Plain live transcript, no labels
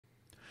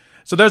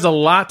So there's a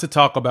lot to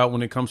talk about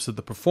when it comes to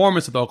the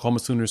performance of the Oklahoma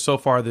Sooners so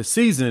far this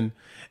season.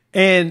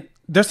 And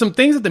there's some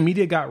things that the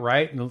media got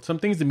right and some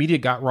things the media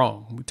got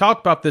wrong. We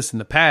talked about this in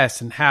the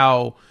past and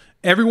how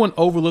everyone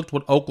overlooked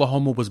what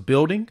Oklahoma was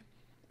building.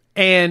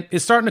 And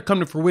it's starting to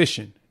come to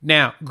fruition.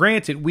 Now,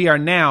 granted, we are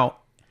now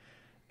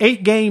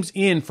 8 games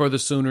in for the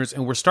Sooners,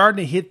 and we're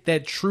starting to hit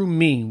that true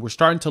mean. We're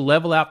starting to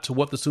level out to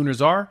what the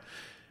Sooners are.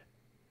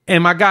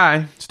 And my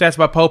guy, Stats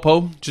by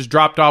Popo, just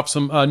dropped off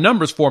some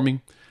numbers for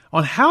me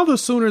on how the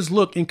Sooners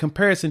look in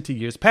comparison to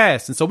years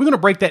past. And so we're going to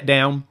break that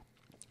down.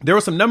 There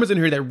were some numbers in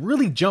here that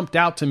really jumped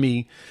out to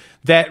me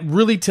that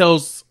really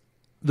tells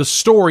the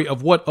story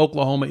of what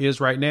Oklahoma is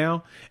right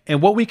now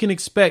and what we can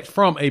expect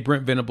from a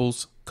Brent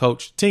Venables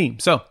coach team.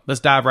 So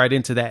let's dive right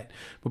into that.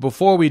 But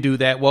before we do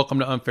that, welcome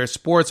to Unfair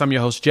Sports. I'm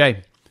your host,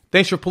 Jay.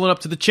 Thanks for pulling up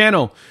to the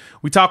channel.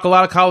 We talk a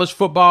lot of college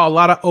football, a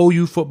lot of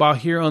OU football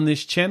here on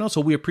this channel,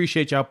 so we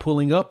appreciate y'all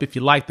pulling up. If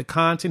you like the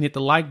content, hit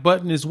the like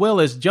button as well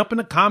as jump in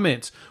the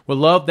comments. We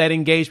love that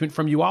engagement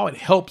from you all. It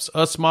helps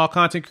us small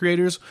content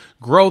creators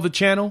grow the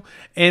channel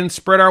and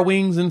spread our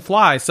wings and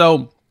fly.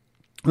 So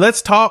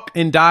let's talk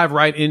and dive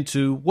right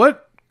into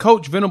what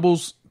Coach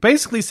Venables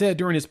basically said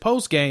during his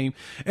post game,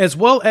 as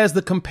well as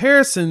the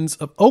comparisons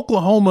of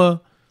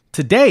Oklahoma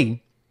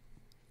today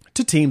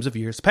to teams of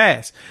years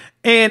past.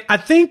 And I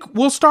think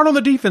we'll start on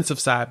the defensive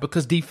side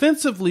because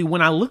defensively,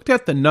 when I looked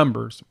at the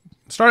numbers,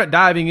 started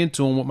diving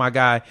into them with my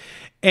guy,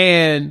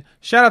 and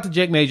shout out to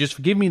Jake Majors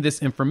for giving me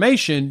this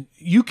information,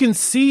 you can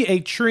see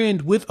a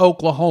trend with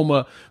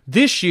Oklahoma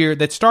this year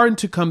that's starting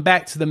to come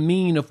back to the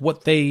mean of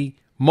what they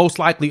most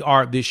likely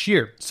are this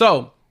year.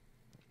 So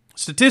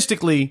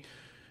statistically,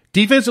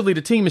 defensively,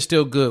 the team is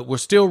still good. We're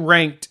still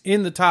ranked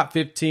in the top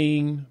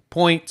 15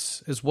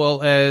 points as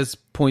well as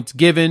points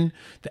given.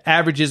 The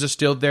averages are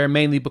still there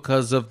mainly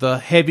because of the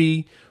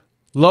heavy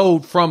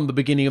load from the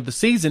beginning of the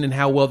season and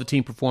how well the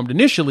team performed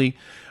initially.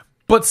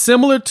 But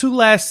similar to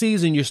last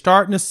season, you're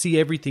starting to see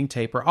everything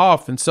taper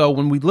off. And so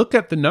when we look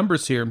at the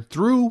numbers here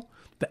through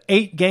the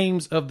 8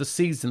 games of the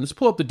season, let's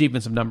pull up the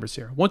defensive numbers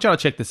here. I want y'all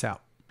to check this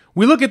out.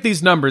 We look at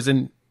these numbers,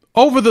 and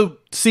over the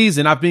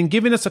season, I've been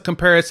giving us a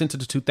comparison to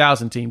the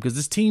 2000 team because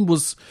this team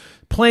was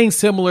playing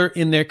similar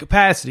in their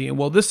capacity. And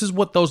well, this is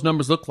what those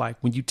numbers look like.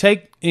 When you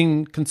take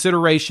in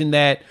consideration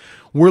that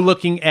we're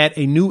looking at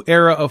a new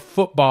era of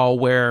football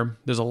where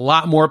there's a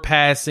lot more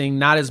passing,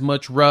 not as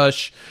much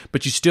rush,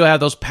 but you still have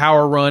those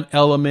power run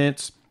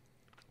elements.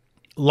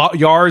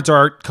 Yards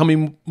are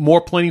coming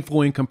more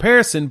plentiful in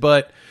comparison,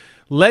 but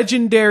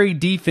legendary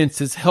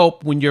defenses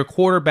help when your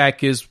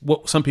quarterback is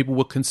what some people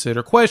would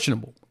consider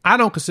questionable. I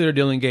don't consider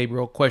Dillon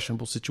Gabriel a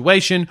questionable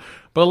situation,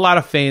 but a lot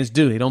of fans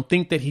do. They don't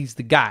think that he's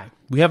the guy.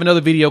 We have another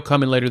video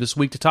coming later this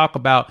week to talk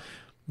about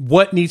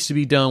what needs to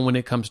be done when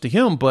it comes to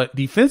him. But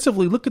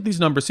defensively, look at these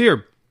numbers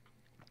here.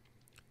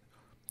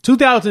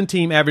 2000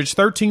 team averaged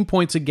 13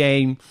 points a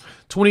game,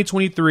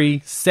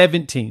 2023,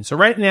 17. So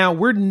right now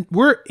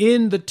we're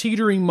in the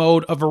teetering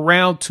mode of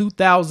around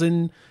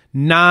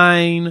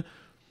 2009,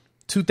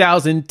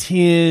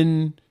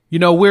 2010. You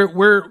know,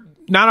 we're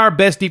not our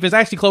best defense,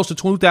 actually close to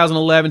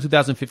 2011,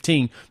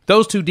 2015.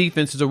 Those two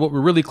defenses are what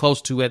we're really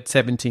close to at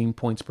 17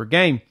 points per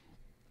game.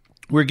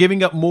 We're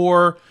giving up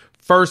more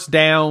first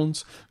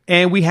downs,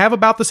 and we have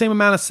about the same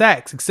amount of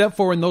sacks, except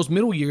for in those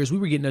middle years, we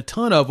were getting a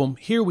ton of them.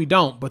 Here we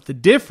don't. But the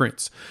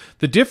difference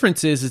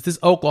is this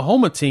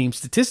Oklahoma team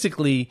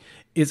statistically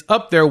is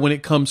up there when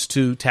it comes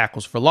to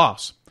tackles for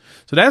loss.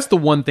 So that's the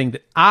one thing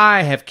that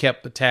I have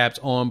kept the tabs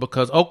on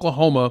because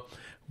Oklahoma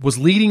was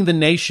leading the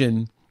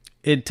nation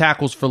in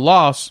tackles for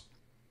loss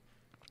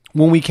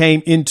when we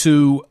came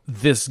into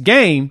this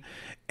game.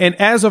 And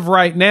as of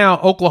right now,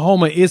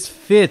 Oklahoma is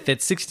 5th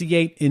at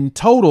 68 in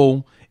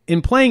total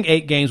in playing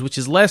 8 games, which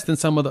is less than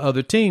some of the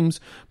other teams.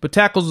 But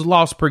tackles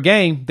lost per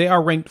game, they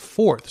are ranked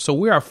 4th. So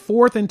we are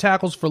 4th in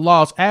tackles for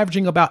loss,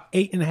 averaging about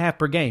 8.5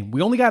 per game.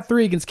 We only got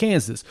 3 against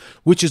Kansas,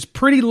 which is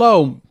pretty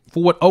low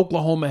for what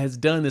Oklahoma has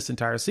done this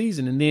entire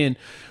season. And then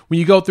when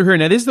you go through here,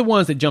 now this is the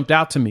ones that jumped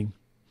out to me.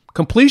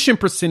 Completion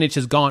percentage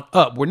has gone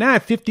up. We're now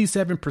at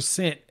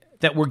 57%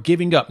 that we're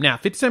giving up. Now,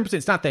 57%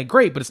 is not that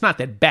great, but it's not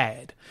that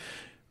bad.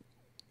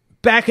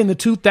 Back in the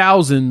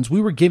 2000s,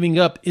 we were giving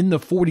up in the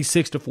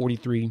 46 to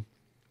 43.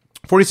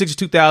 46 to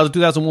 2000,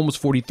 2001 was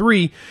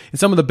 43. And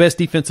some of the best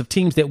defensive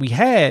teams that we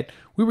had,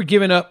 we were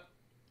giving up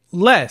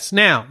less.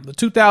 Now, the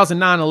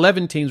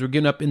 2009-11 teams were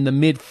giving up in the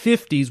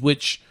mid-50s,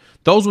 which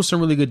those were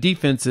some really good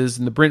defenses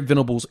in the Brent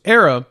Venables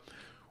era.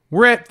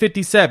 We're at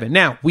 57.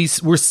 Now,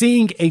 we're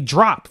seeing a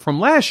drop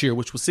from last year,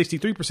 which was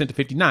 63% to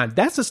 59.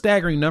 That's a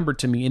staggering number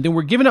to me. And then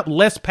we're giving up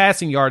less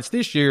passing yards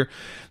this year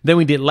than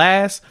we did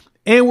last.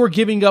 And we're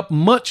giving up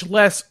much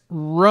less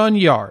run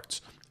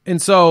yards.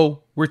 And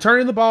so we're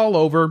turning the ball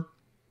over.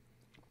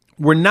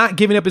 We're not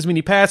giving up as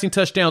many passing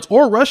touchdowns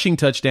or rushing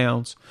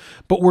touchdowns,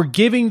 but we're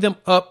giving them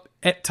up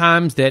at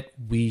times that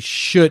we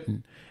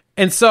shouldn't.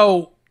 And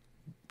so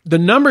the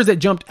numbers that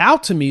jumped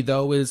out to me,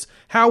 though, is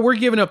how we're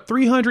giving up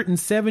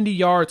 370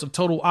 yards of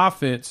total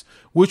offense,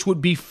 which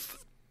would be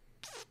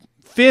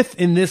fifth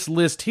in this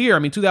list here. I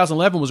mean,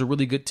 2011 was a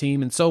really good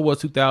team, and so was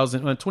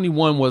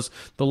 2021 was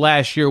the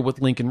last year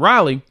with Lincoln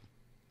Riley.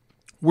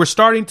 We're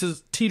starting to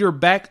teeter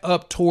back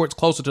up towards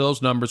closer to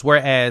those numbers,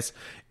 whereas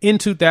in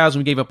 2000,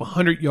 we gave up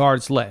 100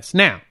 yards less.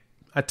 Now,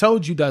 I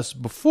told you this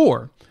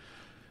before.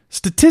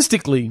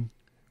 Statistically,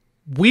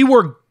 we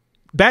were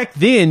back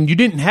then, you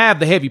didn't have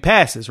the heavy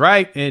passes,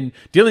 right? And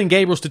Dillon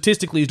Gabriel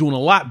statistically is doing a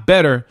lot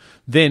better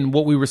than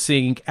what we were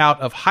seeing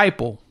out of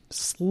Heupel.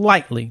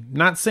 Slightly.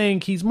 Not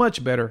saying he's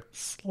much better.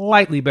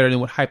 Slightly better than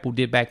what Heupel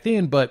did back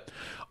then. But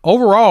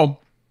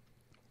overall,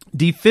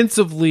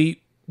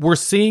 defensively, we're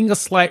seeing a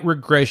slight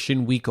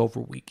regression week over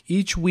week.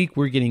 Each week,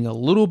 we're getting a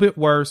little bit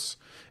worse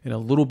and a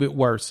little bit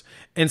worse.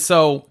 And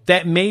so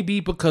that may be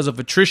because of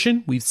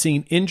attrition. We've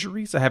seen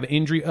injuries. I have an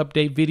injury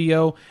update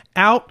video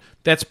out.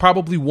 That's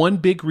probably one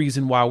big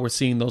reason why we're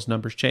seeing those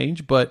numbers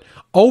change. But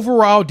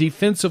overall,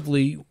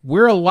 defensively,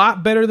 we're a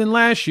lot better than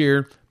last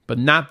year, but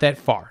not that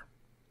far.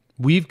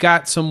 We've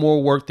got some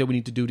more work that we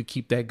need to do to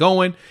keep that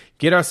going,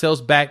 get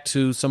ourselves back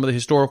to some of the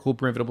historical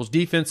Brent Venables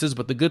defenses.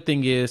 But the good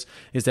thing is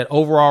that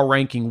overall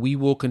ranking, we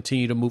will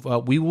continue to move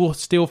up. We will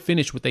still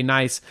finish with a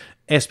nice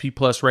SP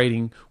Plus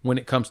rating when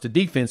it comes to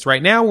defense.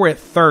 Right now, we're at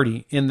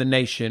 30 in the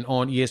nation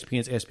on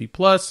ESPN's SP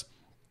Plus.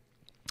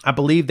 I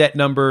believe that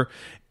number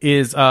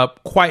is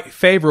quite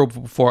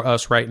favorable for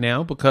us right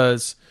now,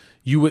 because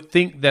you would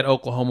think that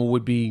Oklahoma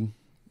would be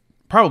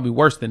probably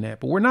worse than that,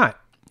 but we're not.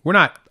 We're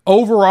not.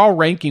 Overall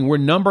ranking, we're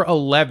number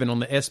 11 on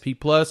the SP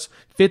Plus,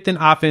 fifth in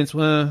offense,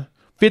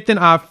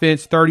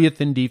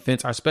 30th in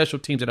defense. Our special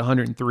teams at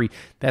 103.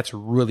 That's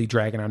really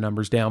dragging our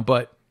numbers down,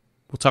 but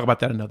we'll talk about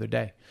that another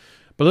day.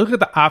 But look at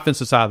the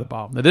offensive side of the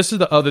ball. Now, this is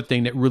the other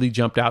thing that really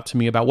jumped out to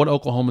me about what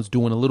Oklahoma's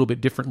doing a little bit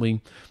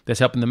differently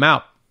that's helping them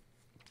out.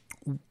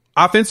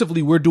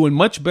 Offensively, we're doing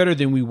much better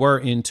than we were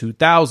in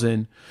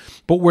 2000,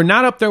 but we're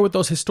not up there with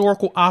those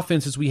historical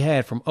offenses we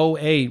had from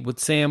 08 with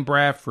Sam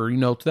Bradford,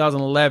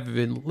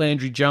 2011,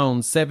 Landry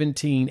Jones,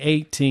 17,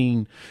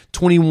 18,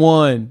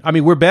 21. I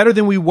mean, we're better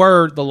than we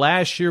were the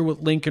last year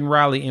with Lincoln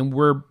Riley, and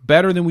we're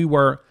better than we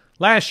were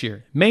last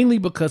year, mainly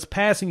because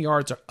passing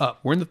yards are up.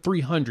 We're in the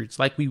 300s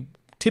like we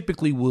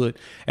typically would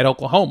at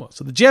Oklahoma.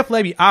 So the Jeff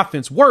Lebby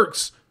offense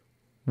works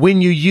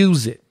when you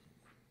use it.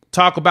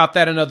 Talk about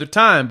that another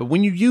time, but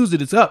when you use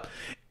it, it's up.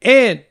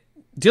 And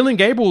Dillon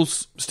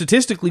Gabriel's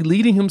statistically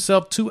leading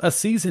himself to a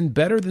season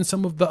better than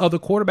some of the other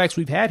quarterbacks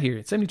we've had here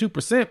at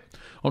 72%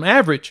 on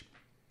average.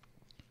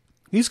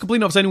 He's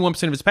completing over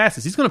 71% of his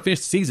passes. He's going to finish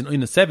the season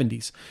in the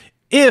 70s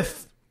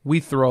if we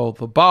throw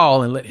the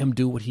ball and let him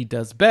do what he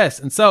does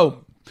best. And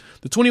so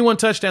the 21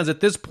 touchdowns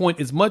at this point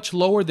is much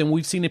lower than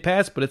we've seen in the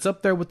past, but it's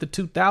up there with the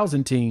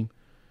 2000 team.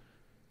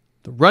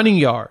 The running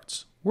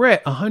yards. We're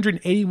at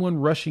 181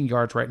 rushing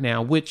yards right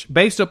now, which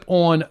based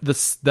upon the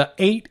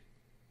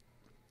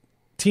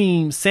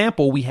 8-team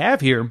sample we have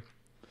here,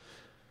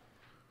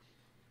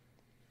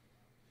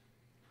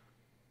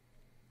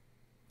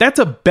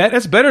 that's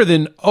better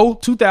than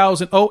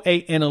 2000,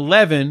 08, and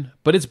 11,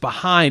 but it's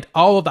behind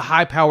all of the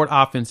high-powered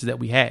offenses that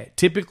we had.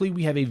 Typically,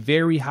 we have a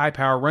very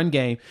high-powered run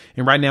game,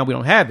 and right now we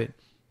don't have it.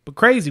 But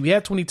crazy, we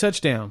have 20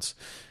 touchdowns.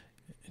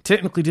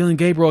 Technically, Dillon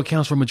Gabriel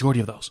accounts for a majority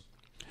of those.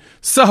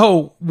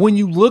 So when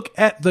you look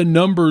at the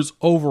numbers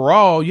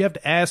overall, you have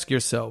to ask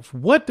yourself,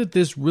 what did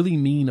this really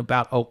mean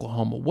about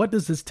Oklahoma? What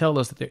does this tell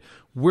us? That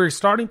we're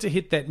starting to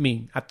hit that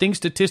mean. I think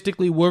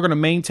statistically we're going to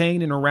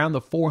maintain in around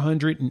the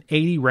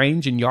 480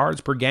 range in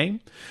yards per game.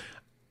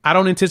 I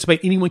don't anticipate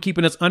anyone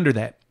keeping us under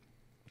that.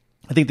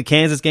 I think the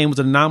Kansas game was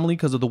an anomaly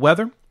because of the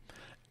weather,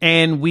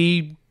 and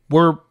we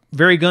were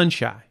very gun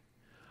shy.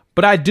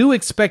 But I do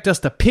expect us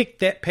to pick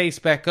that pace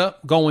back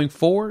up going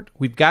forward.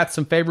 We've got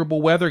some favorable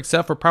weather,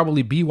 except for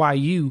probably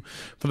BYU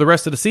for the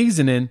rest of the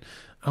season. And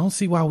I don't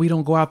see why we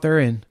don't go out there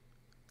and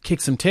kick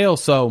some tail.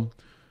 So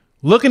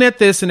looking at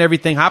this and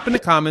everything, hop in the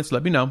comments.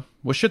 Let me know.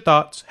 What's your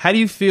thoughts? How do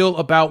you feel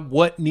about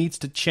what needs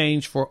to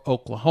change for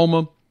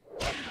Oklahoma?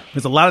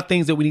 There's a lot of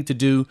things that we need to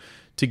do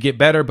to get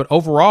better. But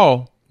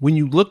overall, when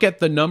you look at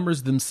the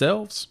numbers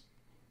themselves,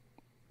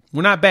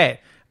 we're not bad.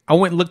 I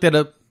went and looked at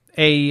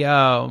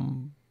a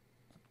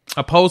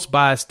post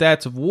by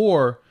Stats of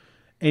War,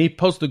 and he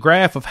posted a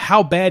graph of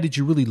how bad did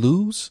you really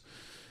lose.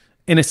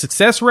 In a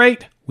success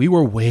rate, we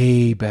were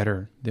way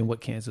better than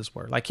what Kansas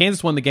were. Like,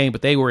 Kansas won the game,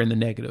 but they were in the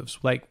negatives.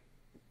 Like,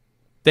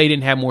 they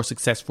didn't have more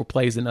successful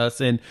plays than us,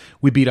 and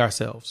we beat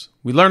ourselves.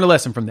 We learned a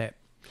lesson from that.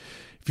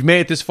 If you made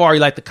it this far, you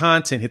like the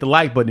content, hit the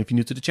like button. If you're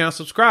new to the channel,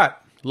 subscribe.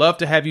 Love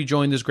to have you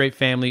join this great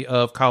family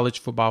of college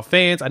football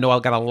fans. I know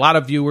I've got a lot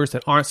of viewers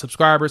that aren't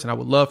subscribers, and I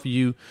would love for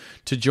you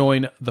to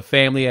join the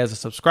family as a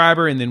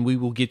subscriber, and then we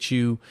will get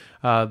you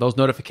those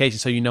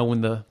notifications so you know when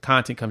the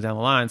content comes down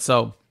the line.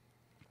 So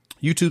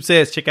YouTube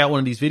says check out one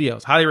of these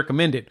videos. Highly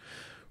recommend it.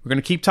 We're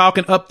going to keep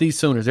talking up these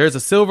Sooners. There's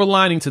a silver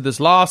lining to this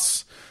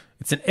loss.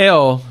 It's an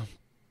L,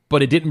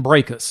 but it didn't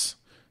break us.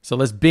 So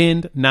let's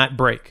bend, not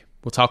break.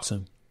 We'll talk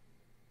soon.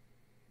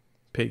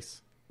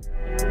 Peace.